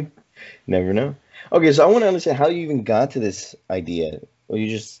know, maybe. Never know. Okay, so I want to understand how you even got to this idea. Were you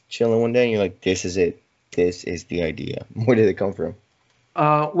just chilling one day and you're like, "This is it. This is the idea." Where did it come from?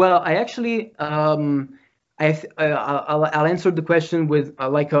 Well, I actually, I'll answer the question with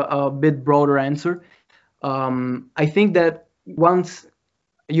like a bit broader answer. I think that once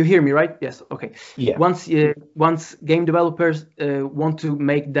you hear me, right? Yes. Okay. Yeah. Once game developers want to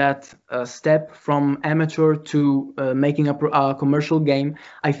make that step from amateur to making a commercial game,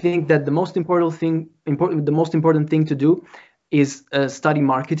 I think that the most important thing to do is study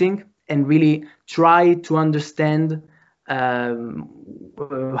marketing and really try to understand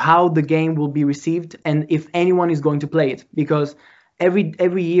how the game will be received and if anyone is going to play it, because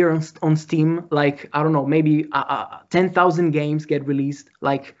every year on Steam, like I don't know, maybe 10,000 games get released,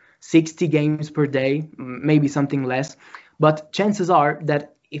 like 60 games per day, maybe something less. But chances are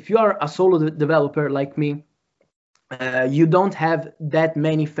that if you are a solo developer like me, you don't have that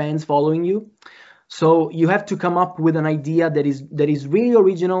many fans following you. So you have to come up with an idea that is really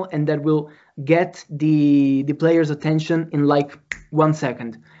original and that will get the player's attention in like 1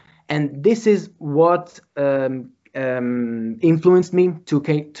 second. And this is what influenced me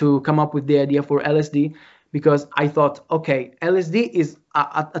to come up with the idea for LSD, because I thought, okay, LSD is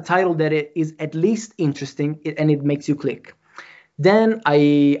a title that is at least interesting and it makes you click. Then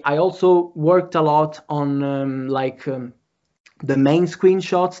I also worked a lot on the main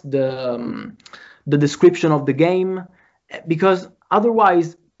screenshots, the description of the game, because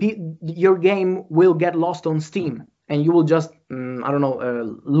otherwise your game will get lost on Steam and you will just I don't know,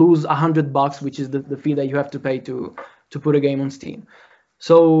 lose $100, which is the fee that you have to pay to put a game on Steam.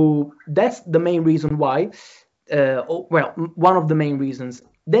 So that's the main reason why. Well, one of the main reasons.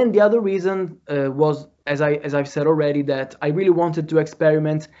 Then the other reason was, as I've said already, that I really wanted to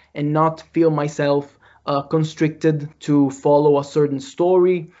experiment and not feel myself constricted to follow a certain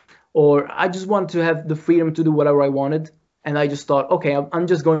story, or I just wanted to have the freedom to do whatever I wanted. And I just thought, okay, I'm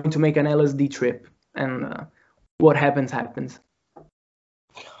just going to make an LSD trip, and what happens happens.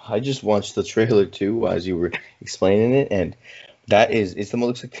 I just watched the trailer too as you were explaining it, and that is it's the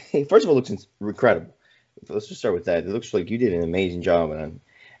most looks like first of all it looks incredible. Let's just start with that. It looks like you did an amazing job, and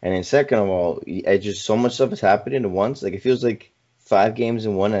then second of all, it just so much stuff is happening at once. Like it feels like 5 games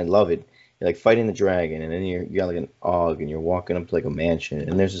in one. I love it. You're like fighting the dragon, and then you got like an og, and you're walking up to like a mansion,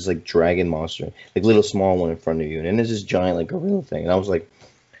 and there's this like dragon monster, like little small one in front of you, and then there's this giant like gorilla thing, and I was like,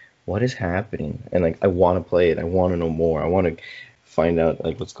 what is happening? And like I want to play it. I want to know more. I want to find out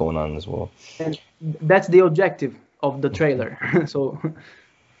like what's going on as well. And that's the objective of the trailer. So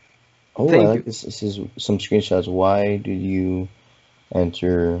Oh, I thank like you. this. This is some screenshots. Why did you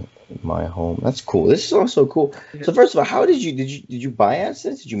enter my home? That's cool. This is also cool. So first of all, how did you buy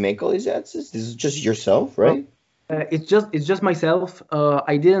assets? Did you make all these assets? This is just yourself, right? It's just myself.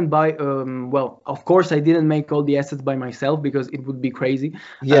 I didn't buy. Well, of course, I didn't make all the assets by myself because it would be crazy.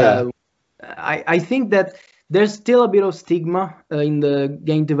 Yeah. Uh, I think that there's still a bit of stigma in the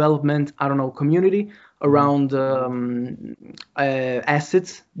game development, I don't know, community Mhm. around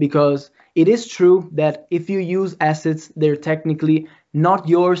assets, because it is true that if you use assets, they're technically not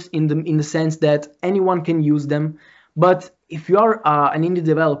yours in the sense that anyone can use them. But if you are an indie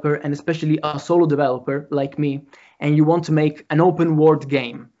developer, and especially a solo developer like me, and you want to make an open world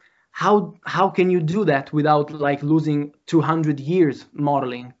game, how can you do that without like losing 200 years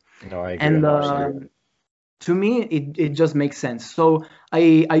modeling? No, I agree And 100%. to me it just makes sense. So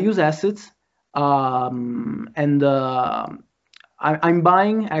I use assets, and I'm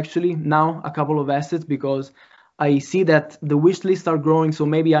buying actually now a couple of assets because I see that the wish lists are growing, so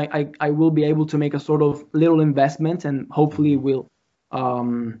maybe I will be able to make a sort of little investment and hopefully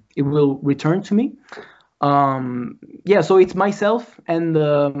Mhm. it will return to me. Yeah, so it's myself and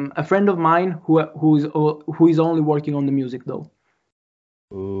a friend of mine who is only working on the music though.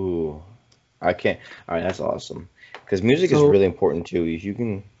 Ooh, I can't. All right, that's awesome. Because music is So really important too. If you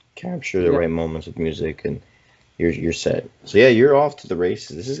can capture the yeah, right moments with music, and you're set. So yeah, you're off to the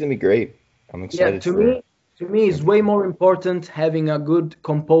races. This is gonna be great. I'm yeah, excited for to me, it's way everything. more important having a good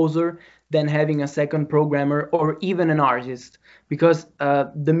composer than having a second programmer or even an artist, because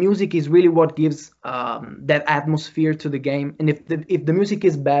the music is really what gives that atmosphere to the game. And if the music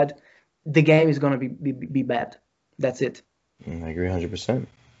is bad, the game is gonna be bad. That's it. I agree 100%.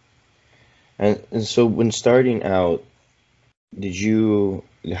 And so when starting out,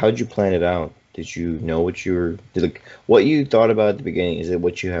 how'd you plan it out? Did you know what you thought about at the beginning? Is it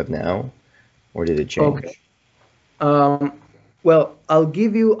what you have now, or did it Okay. change? Um, well,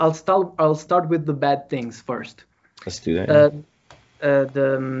 I'll start with the bad things first. Let's do that. Yeah. Uh,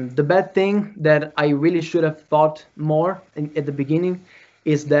 the bad thing that I really should have thought more at the beginning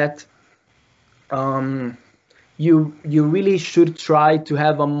is that um, you really should try to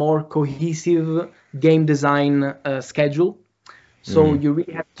have a more cohesive game design schedule. So Mm, you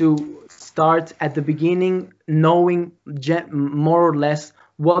really have to start at the beginning, knowing more or less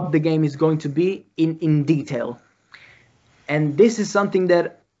what the game is going to be in detail. And this is something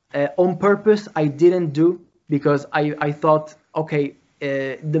that on purpose I didn't do because I thought, okay,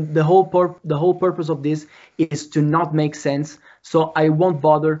 the whole purpose of this is to not make sense, so I won't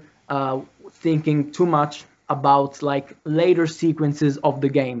bother thinking too much about like later sequences of the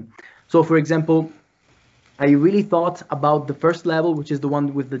game. So for example, I really thought about the first level, which is the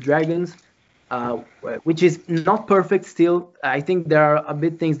one with the dragons, uh, which is not perfect still. I think there are a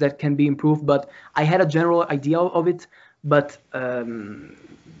bit things that can be improved, but I had a general idea of it. But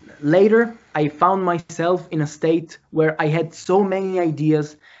later, I found myself in a state where I had so many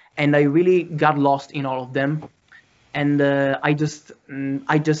ideas, and I really got lost in all of them. And I just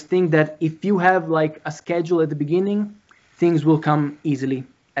think that if you have like a schedule at the beginning, things will come easily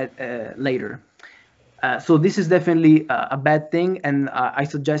later. So this is definitely a bad thing, and a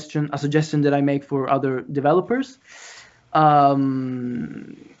suggestion that I make for other developers.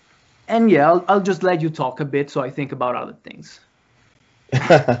 Um, and yeah, I'll just let you talk a bit, so I think about other things.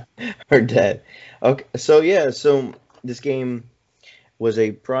 Heard that. Okay, so yeah, so this game was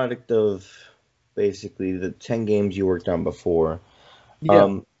a product of basically the 10 games you worked on before. Yeah,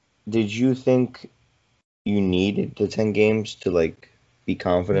 Um, did you think you needed the 10 games to like be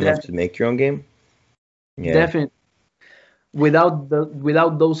confident enough def- to make your own game? Yeah. definitely.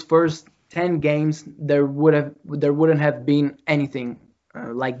 Without those first 10 games, there wouldn't have been anything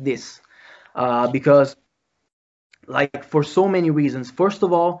like this, because like for so many reasons. First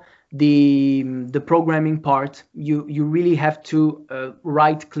of all, the programming part, you really have to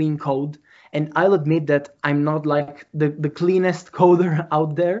write clean code, and I'll admit that I'm not like the cleanest coder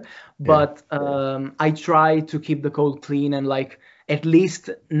out there, Yeah. but I try to keep the code clean and like at least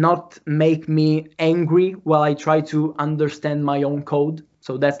not make me angry while I try to understand my own code.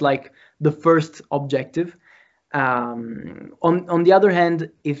 So that's like the first objective. On the other hand,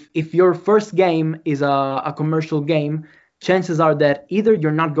 if your first game is a commercial game, chances are that either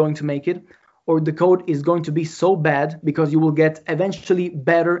you're not going to make it, or the code is going to be so bad because you will get eventually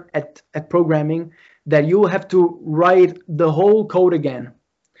better at programming that you will have to write the whole code again.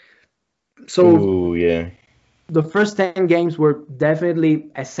 So Ooh, yeah. the first 10 games were definitely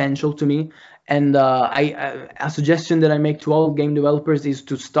essential to me, and a suggestion that I make to all game developers is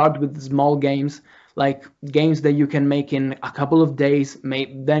to start with small games, like games that you can make in a couple of days,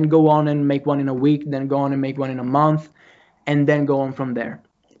 then go on and make one in a week, then go on and make one in a month, and then go on from there.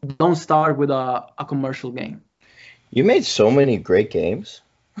 Don't start with a commercial game. You made so many great games.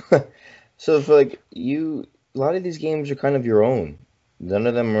 So for like a lot of these games are kind of your own. None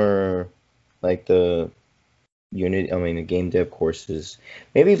of them are like the game dev courses.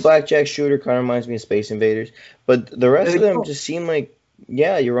 Maybe Blackjack Shooter kind of reminds me of Space Invaders, but the rest of them No, just seem like,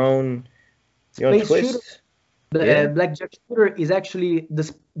 yeah, your own Space Shooter, twist. the Yeah. Blackjack Shooter is actually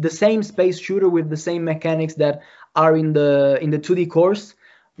the same space shooter with the same mechanics that are in the 2D course,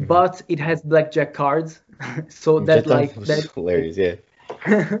 Hmm. but it has blackjack cards. So Which I that thought like was that hilarious. Yeah.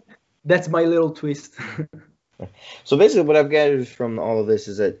 that's my little twist. So basically, what I've gathered from all of this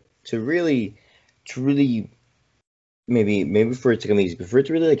is that to really, maybe for it to come easy, but for it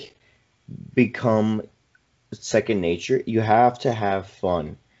to really like become second nature, you have to have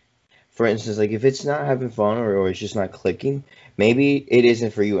fun. For instance, like if it's not having fun or it's just not clicking, maybe it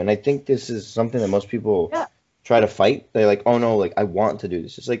isn't for you. And I think this is something that most people Yeah, try to fight. They're like, oh no, like I want to do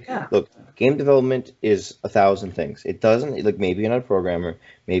this. It's like, yeah, look, game development is a thousand things. It doesn't like maybe you're not a programmer,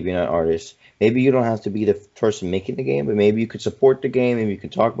 maybe you're not an artist, maybe you don't have to be the person making the game, but maybe you could support the game, maybe you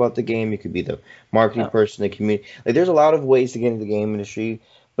could talk about the game, you could be the marketing yeah, person, the community. Like there's a lot of ways to get into the game industry,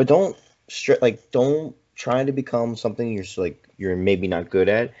 but don't try to become something you're maybe not good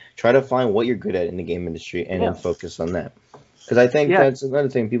at. Try to find what you're good at in the game industry and then yeah, focus on that. Because I think yeah. that's another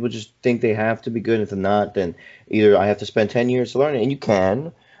thing. People just think they have to be good. If they're not, then either I have to spend 10 years to learn it, and you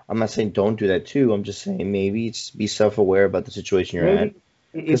can. I'm not saying don't do that too. I'm just saying maybe it's be self-aware about the situation you're at. Maybe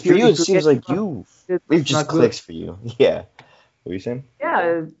Because if for you're you, it if you're seems getting like it it's just not good. clicks for you. Yeah. What are you saying?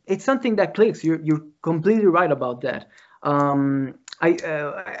 Yeah, it's something that clicks. You're completely right about that.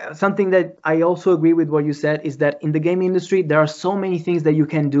 Something that I also agree with what you said is that in the game industry there are so many things that you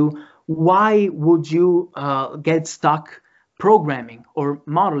can do. Why would you get stuck programming or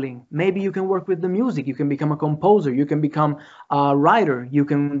modeling? Maybe you can work with the music. You can become a composer. You can become a writer. You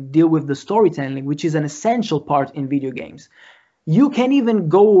can deal with the storytelling, which is an essential part in video games. You can even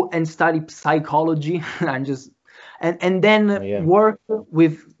go and study psychology and just and then Yeah. work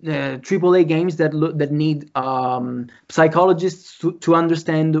with AAA games that need psychologists to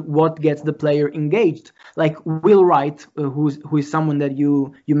understand what gets the player engaged. Like Will Wright, who is someone that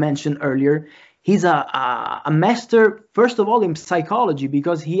you mentioned earlier. He's a master, first of all, in psychology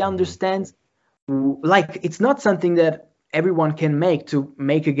because he Mhm. understands, like, it's not something that everyone can make, to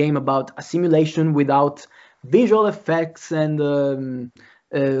make a game about a simulation without visual effects and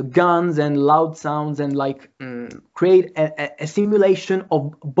guns and loud sounds and like create a simulation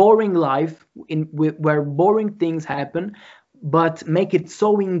of boring life where boring things happen, but make it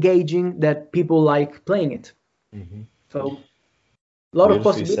so engaging that people like playing it. Mhm. So a lot of Beautifully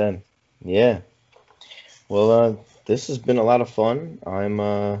possibilities. said. Yeah. Well, this has been a lot of fun.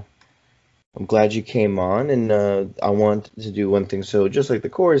 I'm glad you came on, and I want to do one thing. So, just like the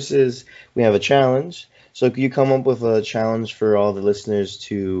course is, we have a challenge. So, could you come up with a challenge for all the listeners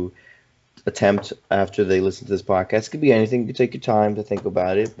to attempt after they listen to this podcast? It could be anything. You could take your time to think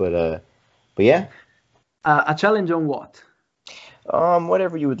about it, but yeah, A challenge on what?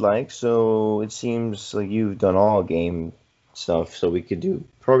 whatever you would like. So, it seems like you've done all game stuff. So, we could do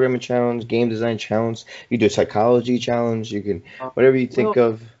programming challenge, game design challenge. You do a psychology challenge. You can Uh, whatever you think well,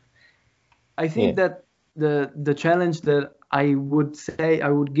 of. I Yeah. think that the challenge that I would say I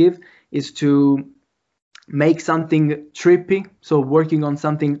would give is to make something trippy, so working on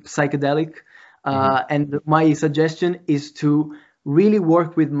something psychedelic. Hmm. And my suggestion is to really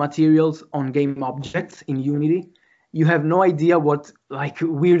work with materials on game objects in Unity. You have no idea what like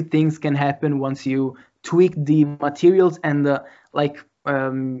weird things can happen once you tweak the materials and the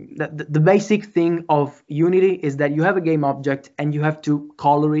basic thing of Unity is that you have a game object and you have to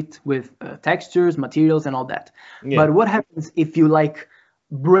color it with textures, materials, and all that. Yeah. But what happens if you like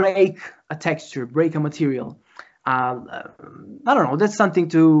break a texture, break a material? I don't know. That's something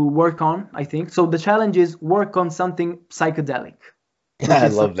to work on, I think. So the challenge is work on something psychedelic, which I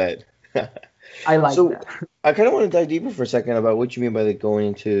is love something that. I like So that. I kind of want to dive deeper for a second about what you mean by like going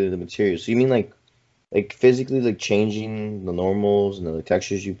into the materials. So you mean like physically like changing the normals and the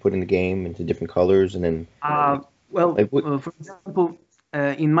textures you put in the game into different colors and then Uh, well, like what? for example,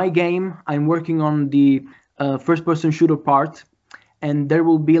 in my game, I'm working on the first-person shooter part, and there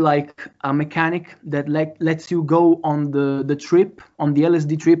will be like a mechanic that lets you go on the trip, on the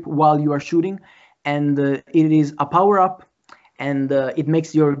LSD trip while you are shooting, and it is a power up, and it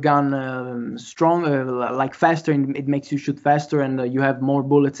makes your gun strong, like faster, and it makes you shoot faster, and you have more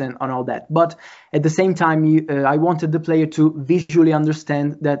bullets and all that. But at the same time, I wanted the player to visually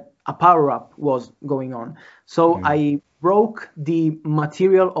understand that a power up was going on. So Mhm. I broke the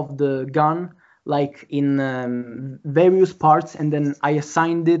material of the gun like in various parts, and then I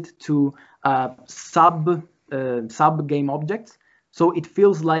assigned it to sub game objects. So it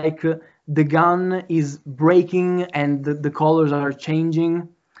feels like the gun is breaking and the colors are changing.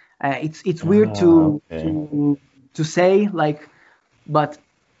 It's weird Ah, okay. to say, like, but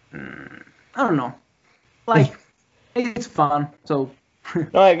I don't know. Like, it's fun. So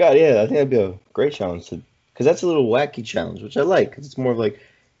No, I got it. Yeah, I think that'd be a great challenge to because that's a little wacky challenge, which I like. 'Cause it's more of like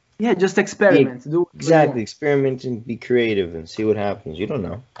yeah, just be experiment. Do whatever you exactly want. experiment and be creative and see what happens. You don't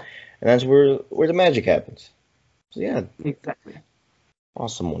know, and that's where the magic happens. So yeah, Exactly.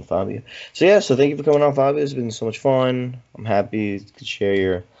 awesome one, Fabio. So yeah, so thank you for coming on, Fabio. It's been so much fun. I'm happy to share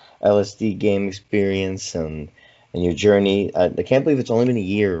your LSD game experience and your journey. I can't believe it's only been a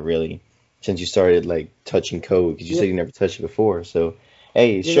year, really, since you started like touching code, because you Yeah, said you never touched it before. So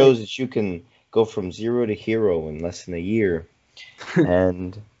hey, it yeah. shows that you can go from zero to hero in less than a year,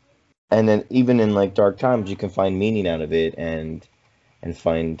 and and then even in like dark times, you can find meaning out of it and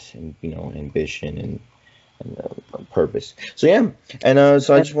find ambition and purpose. So yeah, and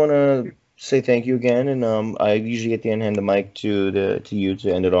so I And just want to say thank you again, and I usually at the end hand the mic to you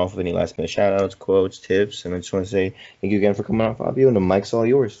to end it off with any last minute shout outs, quotes, tips, and I just want to say thank you again for coming on, Fabio, and the mic's all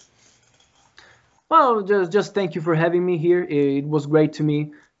yours. well, just thank you for having me here. It was great to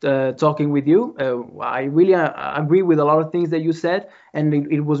me talking with you. I really agree with a lot of things that you said, and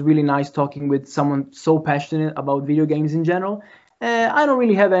it was really nice talking with someone so passionate about video games in general. I don't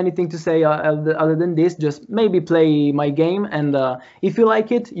really have anything to say other than this. Just maybe play my game, and if you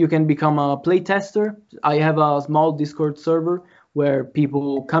like it, you can become a play tester. I have a small Discord server where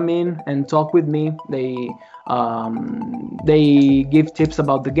people come in and talk with me. They give tips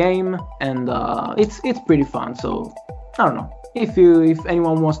about the game, and it's pretty fun. So I don't know. If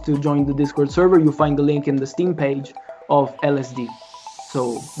anyone wants to join the Discord server, you find the link in the Steam page of LSD.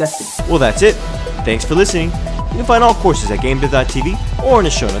 So that's it. Well, that's it. Thanks for listening. You can find all courses at GameDev.tv or in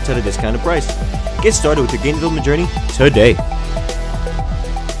the show notes at a discounted price. Get started with your game development journey today.